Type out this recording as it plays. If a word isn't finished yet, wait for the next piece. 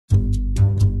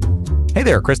Hey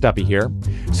there, Chris Duffy here.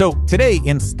 So today,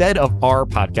 instead of our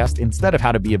podcast, instead of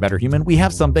How to Be a Better Human, we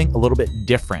have something a little bit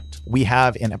different. We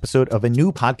have an episode of a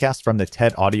new podcast from the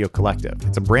TED Audio Collective.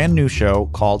 It's a brand new show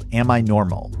called Am I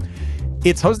Normal?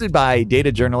 It's hosted by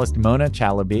data journalist Mona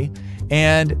Chalabi.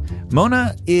 And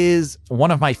Mona is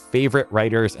one of my favorite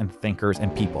writers and thinkers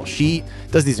and people. She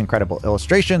does these incredible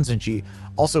illustrations, and she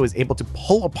also is able to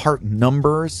pull apart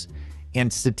numbers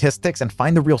and statistics and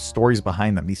find the real stories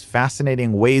behind them. These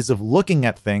fascinating ways of looking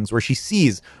at things where she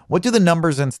sees, what do the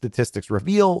numbers and statistics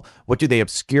reveal? What do they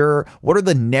obscure? What are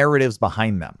the narratives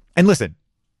behind them? And listen,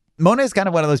 Mona is kind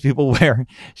of one of those people where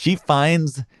she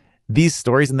finds these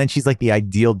stories and then she's like the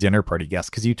ideal dinner party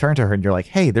guest, because you turn to her and you're like,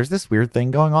 hey, there's this weird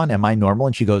thing going on. Am I normal?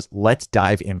 And she goes, let's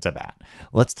dive into that.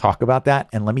 Let's talk about that.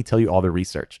 And let me tell you all the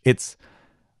research. It's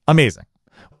amazing.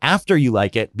 After you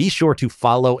like it, be sure to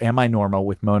follow Am I Normal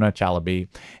with Mona Chalabi.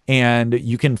 And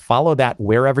you can follow that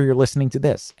wherever you're listening to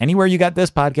this. Anywhere you got this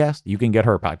podcast, you can get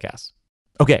her podcast.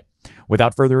 Okay,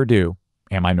 without further ado,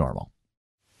 Am I Normal?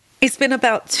 It's been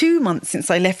about 2 months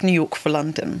since I left New York for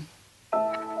London.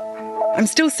 I'm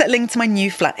still settling to my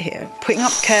new flat here, putting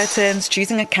up curtains,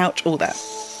 choosing a couch, all that.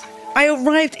 I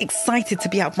arrived excited to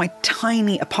be out of my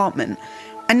tiny apartment.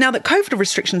 And now that COVID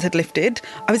restrictions had lifted,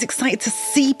 I was excited to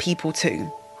see people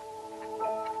too.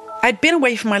 I'd been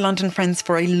away from my London friends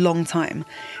for a long time,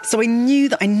 so I knew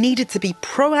that I needed to be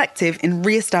proactive in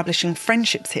re-establishing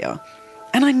friendships here.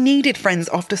 And I needed friends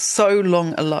after so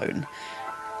long alone.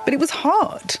 But it was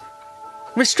hard.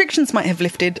 Restrictions might have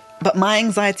lifted, but my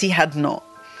anxiety had not.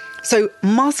 So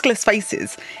maskless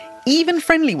faces, even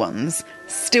friendly ones,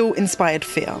 still inspired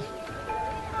fear.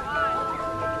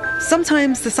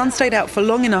 Sometimes the sun stayed out for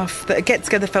long enough that a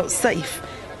get-together felt safe,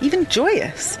 even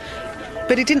joyous.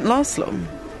 But it didn't last long.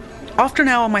 After an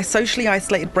hour, my socially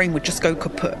isolated brain would just go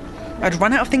kaput. I'd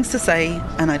run out of things to say,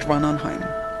 and I'd run on home.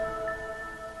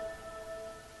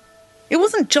 It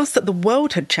wasn't just that the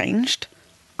world had changed.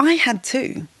 I had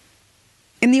too.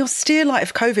 In the austere light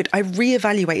of COVID, I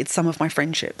re-evaluated some of my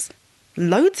friendships.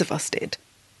 Loads of us did.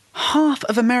 Half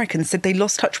of Americans said they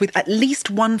lost touch with at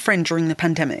least one friend during the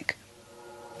pandemic.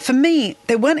 For me,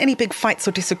 there weren't any big fights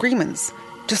or disagreements,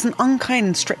 just an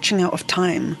unkind stretching out of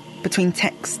time between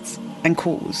texts and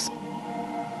calls.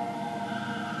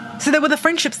 So there were the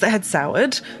friendships that had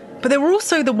soured, but there were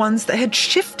also the ones that had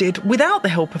shifted without the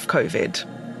help of COVID.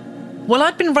 While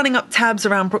I'd been running up tabs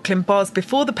around Brooklyn bars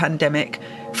before the pandemic,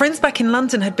 friends back in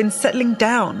London had been settling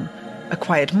down,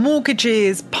 acquired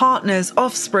mortgages, partners,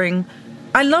 offspring.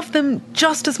 I loved them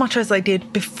just as much as I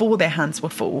did before their hands were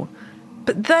full,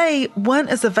 but they weren't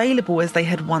as available as they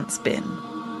had once been.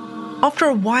 After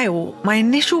a while, my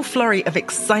initial flurry of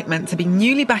excitement to be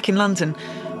newly back in London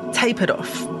tapered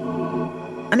off,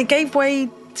 and it gave way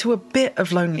to a bit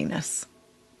of loneliness.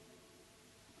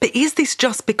 But is this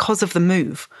just because of the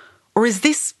move? Or is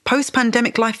this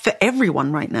post-pandemic life for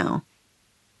everyone right now?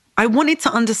 I wanted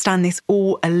to understand this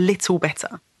all a little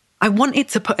better. I wanted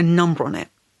to put a number on it.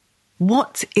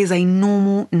 What is a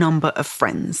normal number of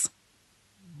friends?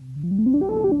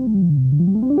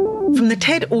 From the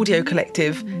TED Audio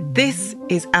Collective, this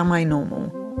is Am I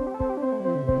Normal?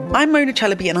 I'm Mona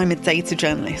Chalabi and I'm a data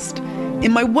journalist.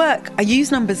 In my work, I use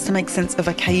numbers to make sense of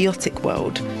a chaotic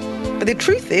world. But the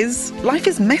truth is, life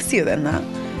is messier than that.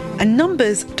 And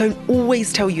numbers don't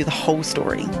always tell you the whole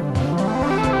story.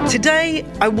 Today,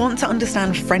 I want to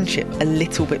understand friendship a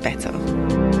little bit better.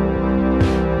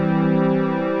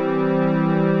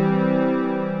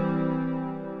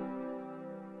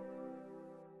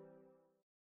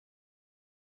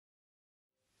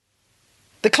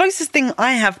 The closest thing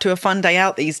I have to a fun day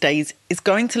out these days is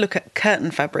going to look at curtain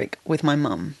fabric with my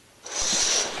mum.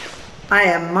 I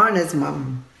am Mona's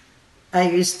mum. I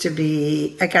used to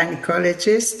be a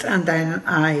gynecologist and then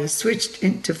I switched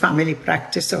into family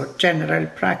practice or general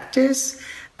practice.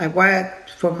 I worked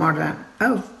for more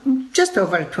than, just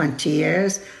over 20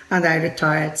 years and I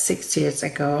retired 6 years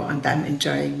ago and I'm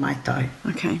enjoying my time.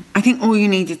 Okay. I think all you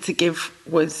needed to give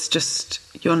was just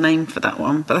your name for that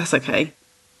one, but that's okay.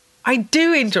 I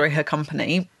do enjoy her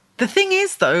company. The thing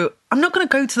is, though, I'm not going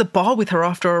to go to the bar with her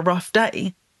after a rough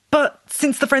day. But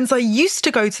since the friends I used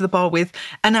to go to the bar with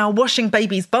are now washing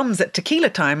babies' bums at tequila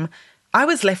time, I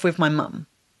was left with my mum.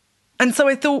 And so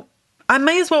I thought I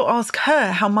may as well ask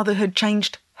her how motherhood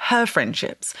changed her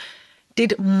friendships.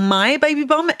 Did my baby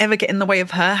bum ever get in the way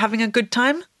of her having a good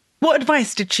time? What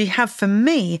advice did she have for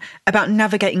me about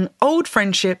navigating old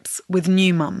friendships with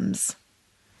new mums?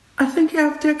 I think you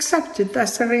have to accept it.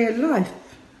 That's a real life.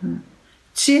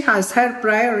 She has her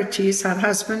priorities, her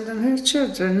husband and her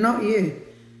children, not you.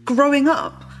 Growing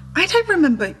up, I don't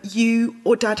remember you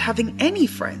or Dad having any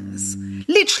friends.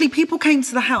 Literally, people came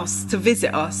to the house to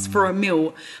visit us for a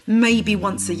meal maybe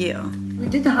once a year. We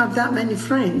didn't have that many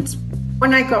friends.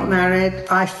 When I got married,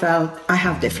 I felt I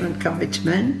have different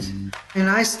commitment. And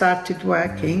I started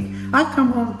working. I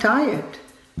come home tired.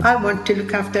 I want to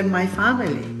look after my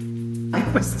family. I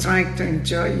was trying to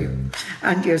enjoy you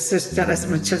and your sister as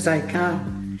much as I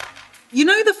can. You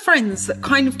know the friends that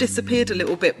kind of disappeared a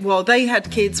little bit while they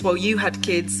had kids, while you had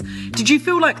kids? Did you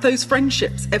feel like those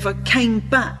friendships ever came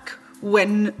back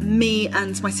when me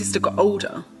and my sister got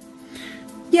older?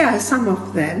 Yeah, some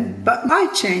of them. But I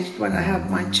changed when I had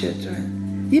my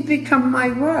children. You become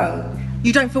my world.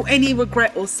 You don't feel any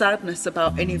regret or sadness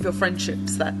about any of your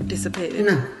friendships that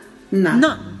disappeared?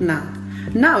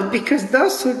 No, because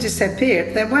those who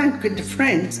disappeared, they weren't good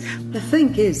friends. The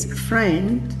thing is,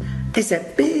 friend is a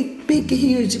big,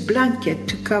 huge blanket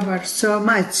to cover so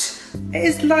much.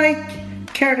 It's like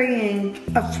carrying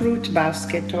a fruit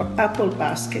basket or apple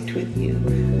basket with you.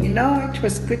 You know, it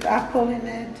was good apple in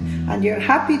it, and you're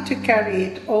happy to carry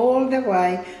it all the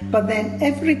way, but then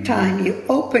every time you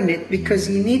open it because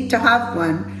you need to have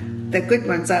one, the good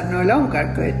ones are no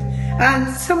longer good.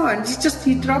 And so on,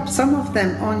 you drop some of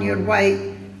them on your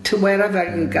way to wherever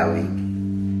you're going.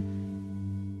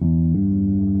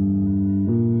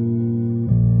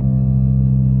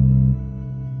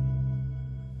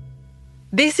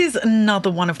 This is another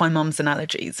one of my mum's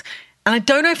analogies, and I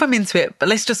don't know if I'm into it, but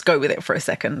let's just go with it for a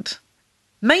second.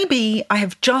 Maybe I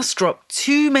have just dropped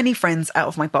too many friends out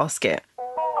of my basket.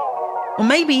 Or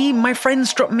maybe my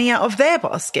friends dropped me out of their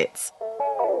baskets.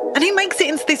 And who makes it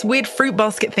into this weird fruit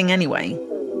basket thing anyway?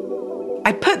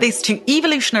 I put this to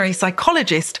evolutionary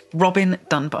psychologist Robin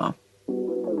Dunbar.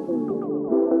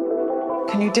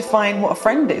 Can you define what a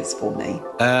friend is for me?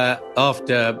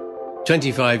 After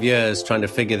 25 years trying to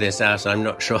figure this out, I'm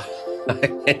not sure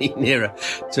I'm any nearer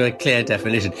to a clear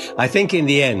definition. I think in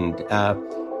the end,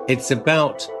 it's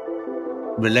about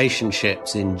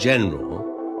relationships in general.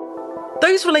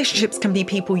 Those relationships can be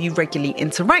people you regularly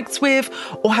interact with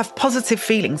or have positive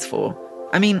feelings for.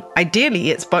 I mean, ideally,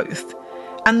 it's both.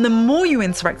 And the more you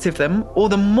interact with them, or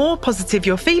the more positive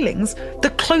your feelings,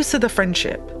 the closer the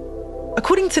friendship.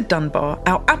 According to Dunbar,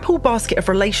 our apple basket of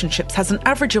relationships has an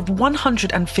average of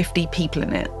 150 people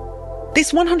in it.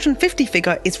 This 150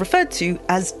 figure is referred to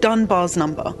as Dunbar's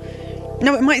number.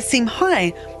 Now, it might seem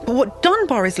high, but what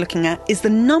Dunbar is looking at is the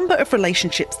number of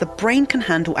relationships the brain can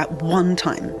handle at one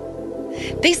time.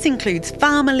 This includes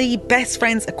family, best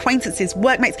friends, acquaintances,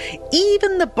 workmates,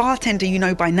 even the bartender you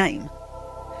know by name.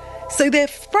 So they're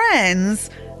friends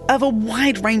of a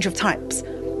wide range of types,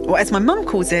 or as my mum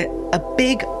calls it, a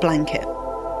big blanket.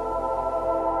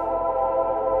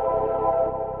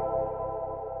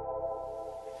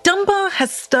 Dunbar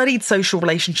has studied social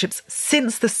relationships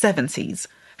since the 70s,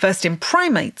 first in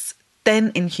primates,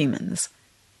 then in humans.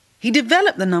 He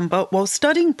developed the number while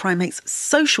studying primates'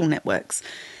 social networks,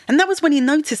 and that was when he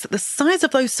noticed that the size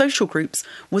of those social groups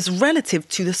was relative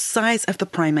to the size of the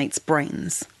primates'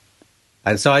 brains.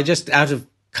 And so I just, out of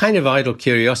kind of idle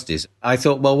curiosities, I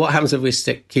thought, well, what happens if we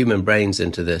stick human brains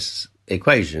into this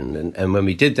equation? And when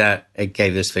we did that, it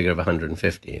gave this figure of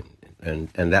 150. And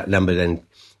that number then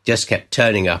just kept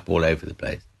turning up all over the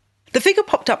place. The figure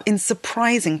popped up in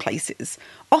surprising places: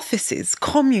 offices,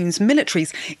 communes,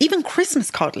 militaries, even Christmas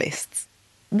card lists.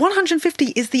 150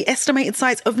 is the estimated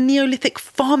size of Neolithic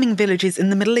farming villages in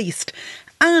the Middle East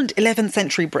and 11th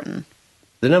century Britain.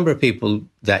 The number of people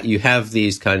that you have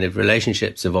these kind of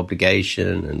relationships of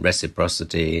obligation and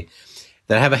reciprocity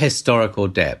that have a historical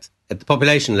depth. At the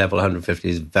population level, 150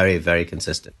 is very, very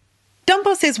consistent.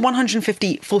 Dunbar says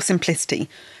 150 for simplicity,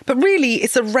 but really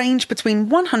it's a range between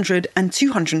 100 and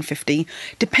 250,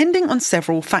 depending on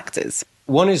several factors.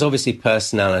 One is obviously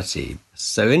personality.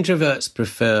 So introverts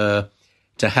prefer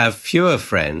to have fewer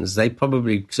friends. They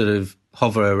probably sort of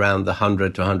hover around the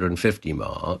 100 to 150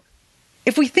 mark.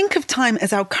 If we think of time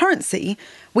as our currency,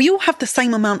 we all have the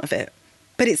same amount of it,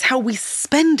 but it's how we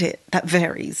spend it that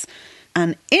varies.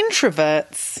 And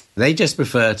introverts... they just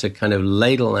prefer to kind of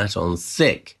ladle that on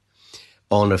thick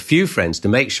on a few friends to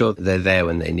make sure that they're there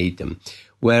when they need them.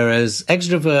 Whereas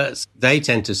extroverts, they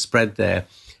tend to spread their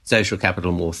social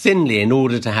capital more thinly in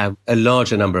order to have a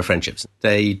larger number of friendships.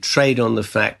 They trade on the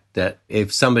fact that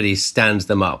if somebody stands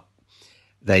them up,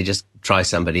 they just try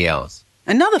somebody else.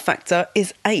 Another factor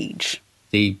is age.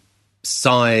 The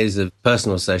size of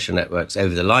personal social networks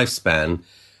over the lifespan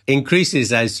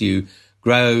increases as you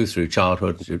grow through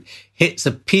childhood, hits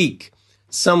a peak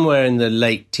somewhere in the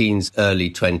late teens, early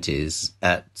 20s,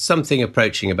 at something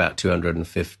approaching about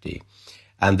 250.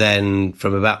 And then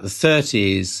from about the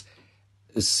 30s,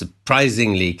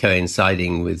 surprisingly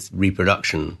coinciding with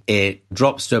reproduction, it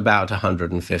drops to about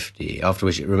 150, after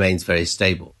which it remains very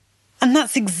stable. And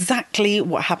that's exactly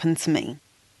what happened to me.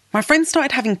 My friends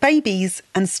started having babies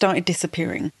and started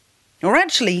disappearing. Or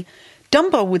actually,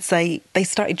 Dunbar would say they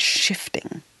started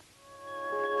shifting.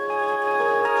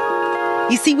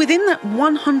 You see, within that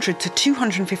 100 to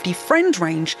 250 friend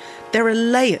range, there are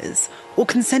layers or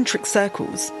concentric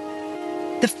circles.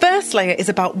 The first layer is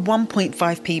about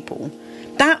 1.5 people.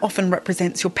 That often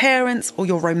represents your parents or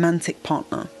your romantic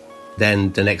partner.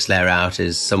 Then the next layer out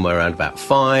is somewhere around about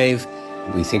 5.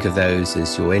 We think of those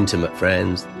as your intimate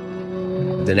friends.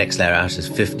 The next layer out is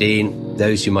 15.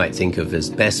 Those you might think of as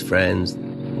best friends.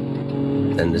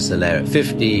 Then there's a layer at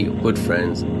 50, your good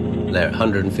friends. A layer at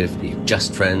 150,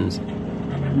 just friends.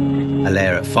 A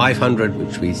layer at 500,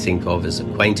 which we think of as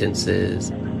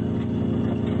acquaintances.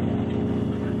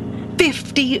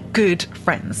 50 good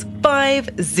friends.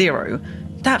 50.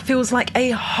 That feels like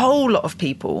a whole lot of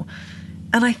people.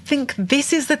 And I think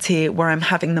this is the tier where I'm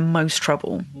having the most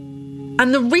trouble.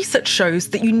 And the research shows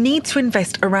that you need to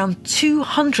invest around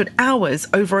 200 hours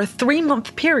over a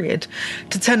 3-month period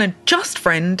to turn a just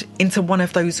friend into one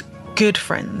of those good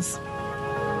friends.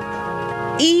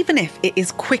 Even if it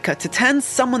is quicker to turn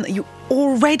someone that you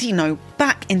already know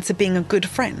back into being a good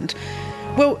friend,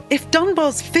 well, if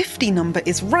Dunbar's 50 number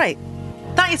is right,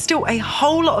 that is still a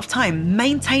whole lot of time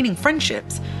maintaining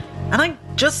friendships. And I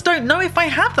just don't know if I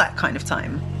have that kind of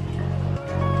time.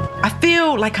 I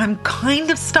feel like I'm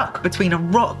kind of stuck between a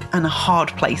rock and a hard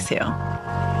place here.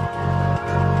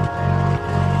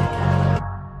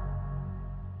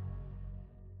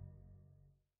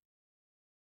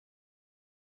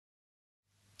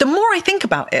 The more I think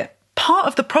about it, part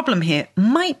of the problem here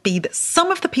might be that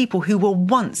some of the people who were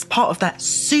once part of that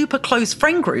super close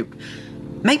friend group,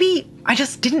 maybe I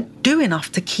just didn't do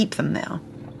enough to keep them there.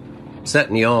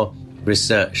 Certainly our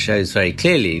research shows very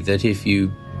clearly that if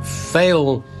you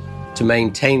fail to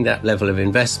maintain that level of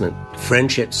investment,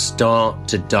 friendships start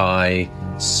to die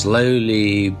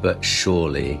slowly but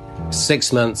surely.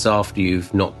 6 months after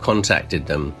you've not contacted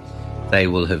them, they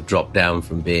will have dropped down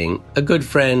from being a good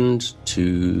friend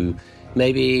to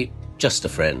maybe just a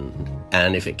friend.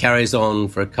 And if it carries on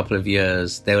for a couple of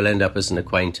years, they will end up as an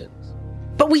acquaintance.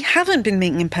 But we haven't been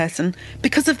meeting in person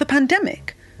because of the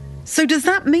pandemic. So does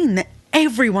that mean that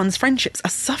everyone's friendships are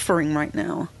suffering right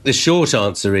now? The short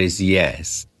answer is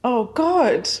yes. Oh,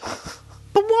 God.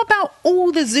 But what about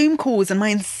all the Zoom calls and my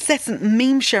incessant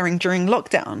meme sharing during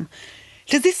lockdown?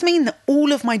 Does this mean that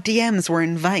all of my DMs were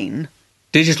in vain?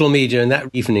 Digital media, and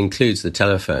that even includes the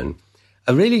telephone,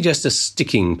 are really just a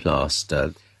sticking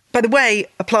plaster. By the way,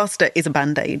 a plaster is a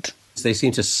Band-Aid. They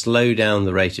seem to slow down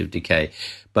the rate of decay,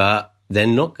 but they're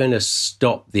not going to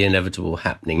stop the inevitable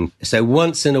happening. So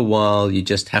once in a while, you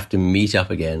just have to meet up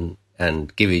again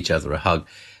and give each other a hug.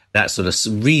 That sort of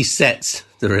resets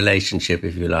the relationship,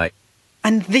 if you like.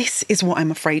 And this is what I'm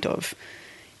afraid of.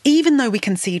 Even though we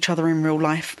can see each other in real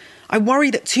life, I worry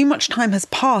that too much time has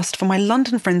passed for my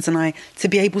London friends and I to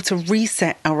be able to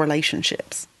reset our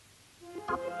relationships.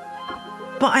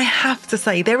 But I have to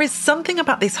say, there is something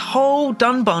about this whole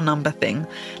Dunbar number thing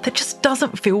that just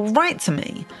doesn't feel right to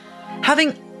me.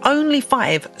 Having only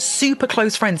 5 super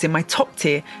close friends in my top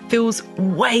tier feels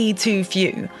way too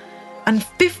few. And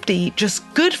 50 just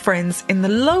good friends in the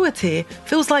lower tier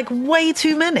feels like way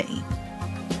too many.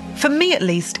 For me at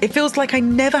least, it feels like I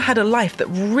never had a life that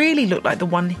really looked like the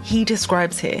one he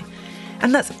describes here.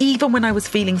 And that's even when I was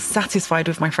feeling satisfied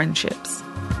with my friendships.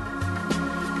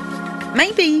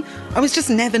 Maybe I was just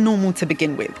never normal to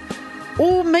begin with.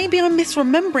 Or maybe I'm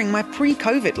misremembering my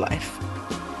pre-COVID life.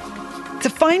 To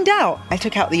find out, I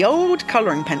took out the old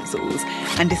colouring pencils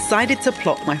and decided to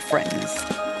plot my friends.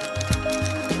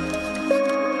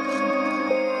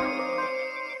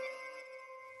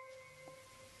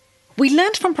 We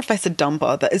learned from Professor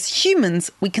Dunbar that as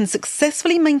humans, we can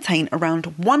successfully maintain around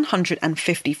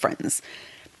 150 friends.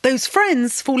 Those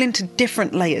friends fall into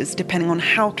different layers depending on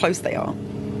how close they are.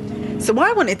 So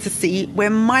I wanted to see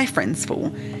where my friends fall.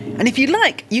 And if you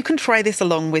like, you can try this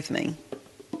along with me.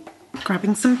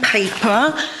 Grabbing some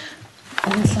paper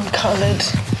and some coloured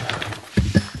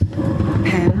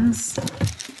pens.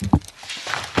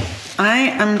 I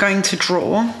am going to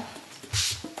draw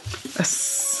a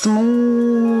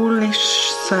smallish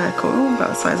circle about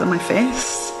the size of my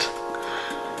fist,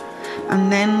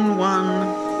 and then one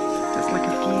that's like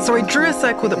a few. So I drew a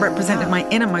circle that represented my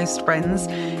innermost friends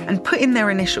and put in their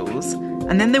initials,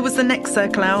 and then there was the next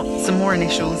circle out, some more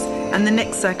initials, and the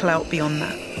next circle out beyond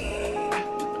that.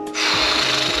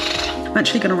 I'm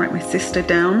actually going to write my sister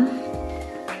down.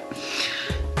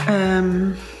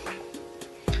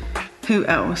 Who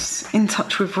else? In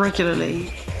touch with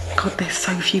regularly? God, there's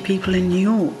so few people in New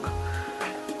York.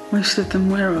 Most of them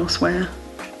were elsewhere.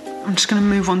 I'm just going to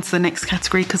move on to the next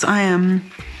category because I am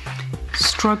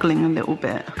struggling a little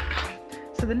bit.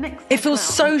 It feels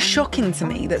so shocking to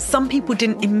me that some people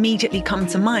didn't immediately come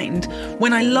to mind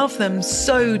when I love them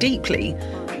so deeply.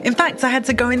 In fact, I had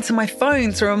to go into my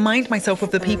phone to remind myself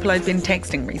of the people I'd been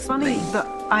texting recently. Funny that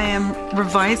I am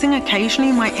revising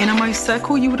occasionally my innermost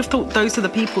circle. You would have thought those are the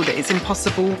people that it's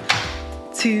impossible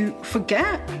to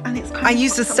forget. And it's I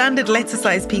used a standard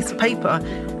letter-sized piece of paper,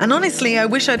 and honestly, I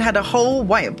wish I'd had a whole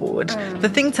whiteboard. The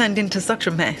thing turned into such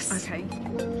a mess. Okay.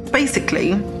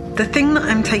 Basically, the thing that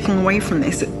I'm taking away from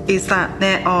this is that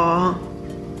there are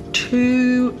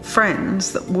 2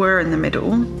 friends that were in the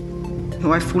middle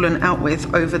who I've fallen out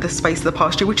with over the space of the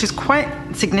past year, which is quite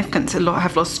significant to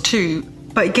have lost 2.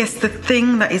 But I guess the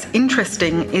thing that is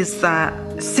interesting is that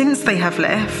since they have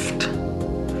left,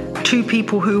 2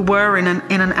 people who were in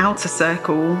an outer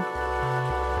circle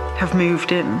have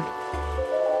moved in.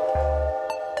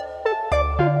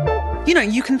 You know,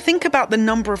 you can think about the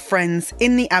number of friends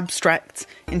in the abstract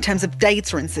in terms of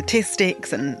data and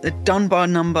statistics and the Dunbar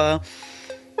number.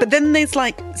 But then there's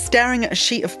like staring at a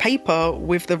sheet of paper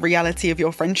with the reality of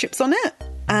your friendships on it.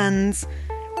 And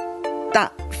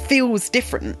that feels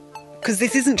different because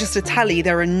this isn't just a tally,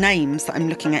 there are names that I'm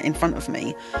looking at in front of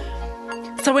me.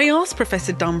 So I asked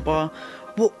Professor Dunbar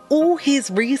what all his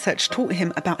research taught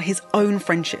him about his own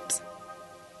friendships.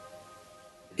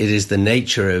 It is the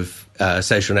nature of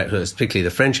social networks, particularly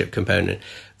the friendship component,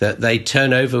 that they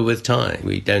turn over with time.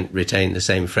 We don't retain the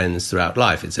same friends throughout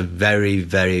life. It's a very,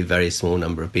 very, very small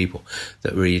number of people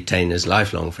that we retain as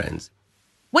lifelong friends.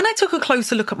 When I took a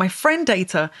closer look at my friend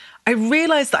data, I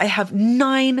realised that I have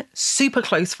 9 super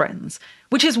close friends,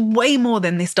 which is way more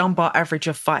than this Dunbar average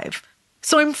of 5.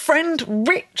 So I'm friend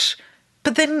rich.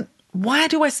 But then why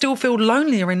do I still feel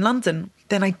lonelier in London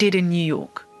than I did in New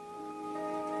York?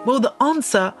 Well, the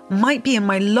answer might be in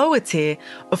my lower tier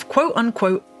of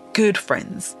quote-unquote good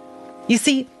friends. You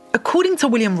see, according to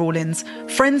William Rawlins,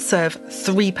 friends serve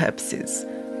 3 purposes.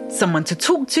 Someone to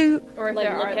talk to, or like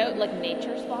look out, like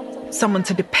nature spots. Someone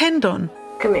to depend on.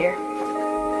 Come here.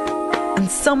 And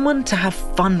someone to have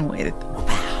fun with.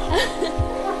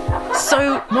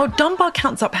 So while Dunbar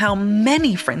counts up how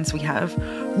many friends we have,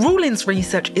 Rawlins'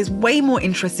 research is way more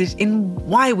interested in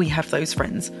why we have those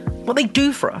friends, what they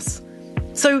do for us.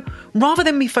 So rather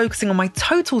than me focusing on my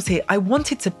totals here, I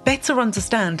wanted to better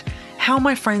understand how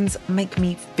my friends make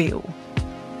me feel.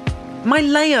 My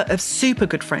layer of super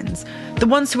good friends, the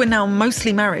ones who are now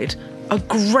mostly married, are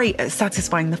great at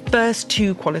satisfying the first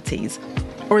 2 qualities.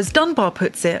 Or as Dunbar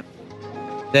puts it,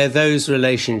 they're those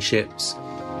relationships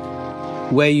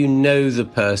where you know the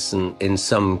person in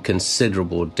some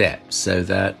considerable depth so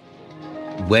that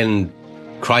when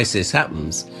crisis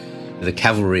happens, the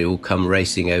cavalry will come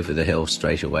racing over the hill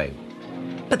straight away.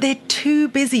 But they're too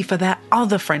busy for their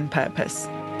other friend purpose,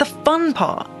 the fun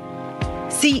part.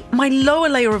 See, my lower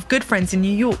layer of good friends in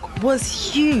New York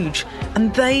was huge,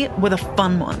 and they were the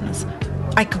fun ones.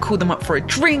 I could call them up for a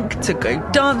drink, to go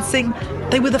dancing.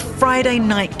 They were the Friday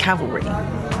night cavalry.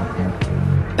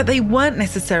 But they weren't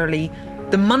necessarily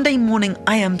the Monday morning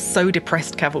I am so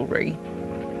depressed cavalry.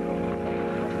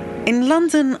 In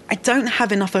London, I don't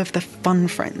have enough of the fun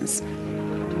friends.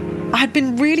 I had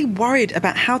been really worried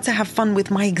about how to have fun with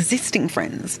my existing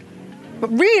friends. But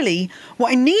really,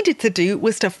 what I needed to do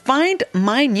was to find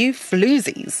my new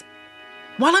floozies.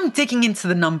 While I'm digging into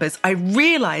the numbers, I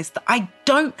realised that I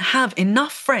don't have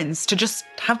enough friends to just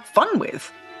have fun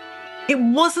with. It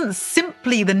wasn't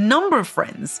simply the number of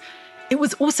friends, it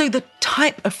was also the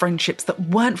type of friendships that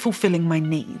weren't fulfilling my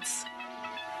needs.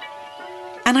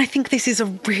 And I think this is a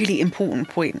really important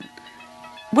point.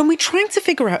 When we're trying to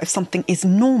figure out if something is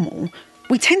normal,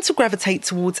 we tend to gravitate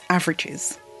towards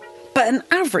averages. But an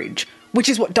average, which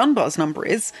is what Dunbar's number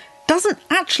is, doesn't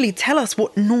actually tell us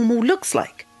what normal looks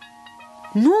like.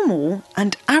 Normal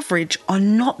and average are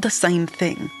not the same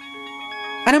thing.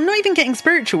 And I'm not even getting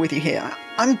spiritual with you here.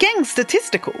 I'm getting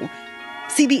statistical.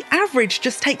 See, the average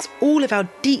just takes all of our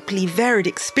deeply varied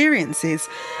experiences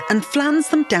and flans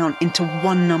them down into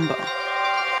one number.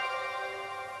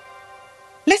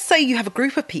 Let's say you have a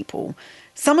group of people.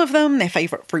 Some of them, their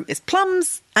favourite fruit is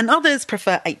plums, and others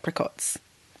prefer apricots.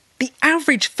 The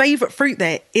average favourite fruit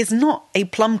there is not a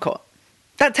plumcot.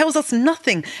 That tells us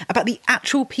nothing about the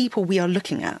actual people we are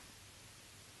looking at.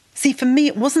 See, for me,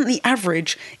 it wasn't the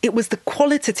average, it was the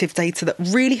qualitative data that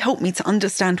really helped me to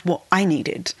understand what I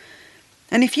needed.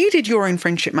 And if you did your own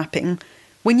friendship mapping,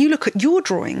 when you look at your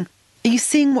drawing, are you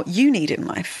seeing what you need in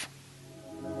life?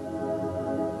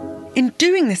 In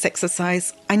doing this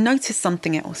exercise, I noticed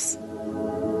something else.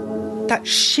 That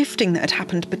shifting that had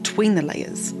happened between the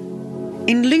layers.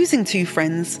 In losing 2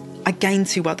 friends, I gained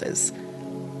 2 others.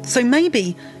 So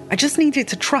maybe I just needed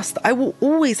to trust that I will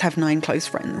always have 9 close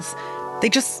friends. They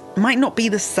just might not be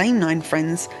the same 9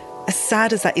 friends, as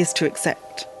sad as that is to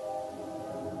accept.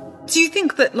 Do you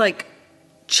think that,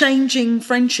 changing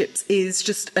friendships is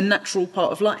just a natural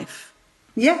part of life?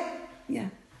 Yeah.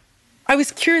 I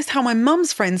was curious how my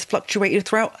mum's friends fluctuated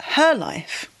throughout her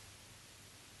life.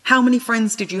 How many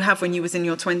friends did you have when you was in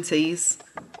your 20s?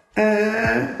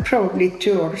 Probably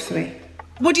 2 or 3.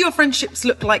 What do your friendships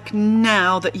look like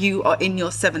now that you are in your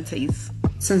 70s?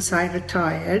 Since I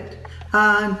retired.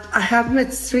 And I have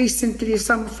met recently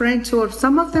some friends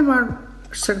some of them are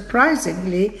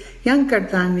surprisingly younger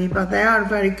than me, but they are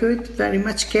very good, very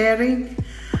much caring.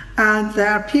 And there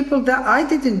are people that I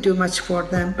didn't do much for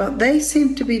them, but they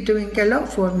seem to be doing a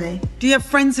lot for me. Do you have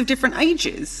friends of different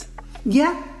ages?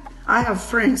 Yeah, I have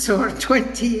friends who are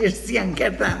 20 years younger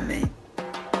than me.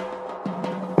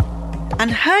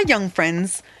 And her young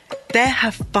friends, they're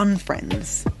her fun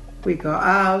friends. We go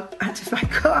out, and if I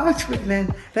go out with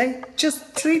them, they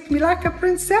just treat me like a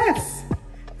princess.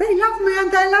 They love me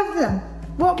and I love them.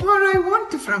 What more I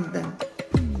want from them?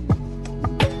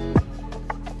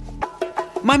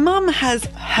 My mum has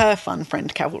her fun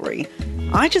friend cavalry.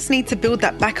 I just need to build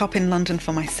that back up in London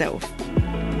for myself.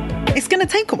 It's going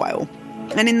to take a while.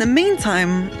 And in the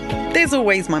meantime, there's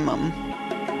always my mum.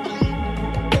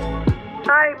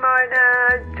 Hi,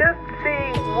 Mona. Just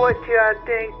seeing what you are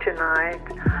doing tonight.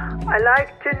 I'd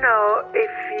like to know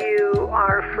if you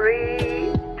are free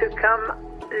to come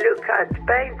look at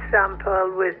paint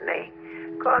sample with me.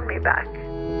 Call me back.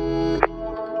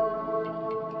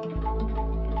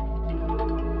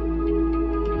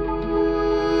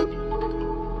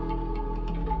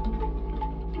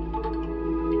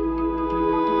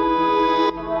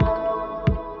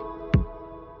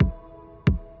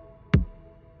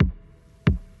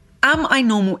 Am I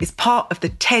Normal is part of the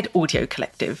TED Audio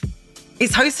Collective.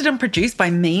 It's hosted and produced by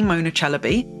me, Mona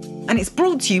Chalabi, and it's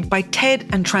brought to you by TED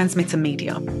and Transmitter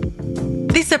Media.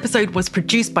 This episode was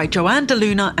produced by Joanne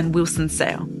DeLuna and Wilson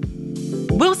Sayre.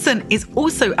 Wilson is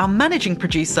also our managing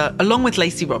producer, along with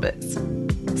Lacey Roberts.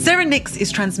 Sarah Nix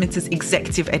is Transmitter's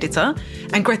executive editor,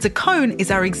 and Greta Cohn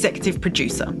is our executive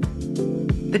producer.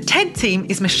 The TED team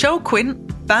is Michelle Quinn,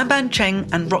 Ban Ban Cheng,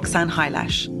 and Roxanne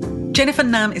Hylash. Jennifer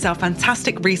Nam is our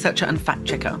fantastic researcher and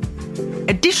fact-checker.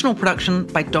 Additional production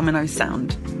by Domino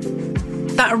Sound.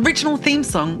 That original theme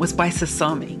song was by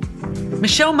Sasami.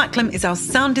 Michelle Macklem is our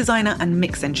sound designer and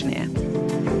mix engineer.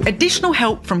 Additional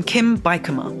help from Kim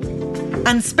Bikema.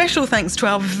 And special thanks to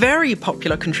our very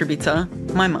popular contributor,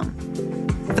 my mum.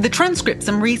 For the transcripts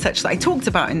and research that I talked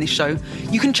about in this show,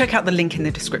 you can check out the link in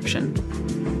the description.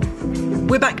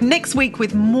 We're back next week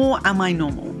with more Am I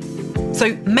Normal?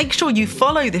 So make sure you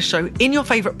follow this show in your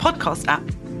favourite podcast app.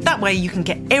 That way you can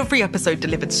get every episode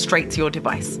delivered straight to your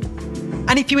device.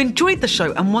 And if you enjoyed the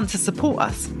show and want to support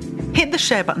us, hit the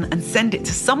share button and send it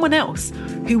to someone else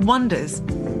who wonders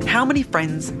how many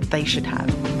friends they should have.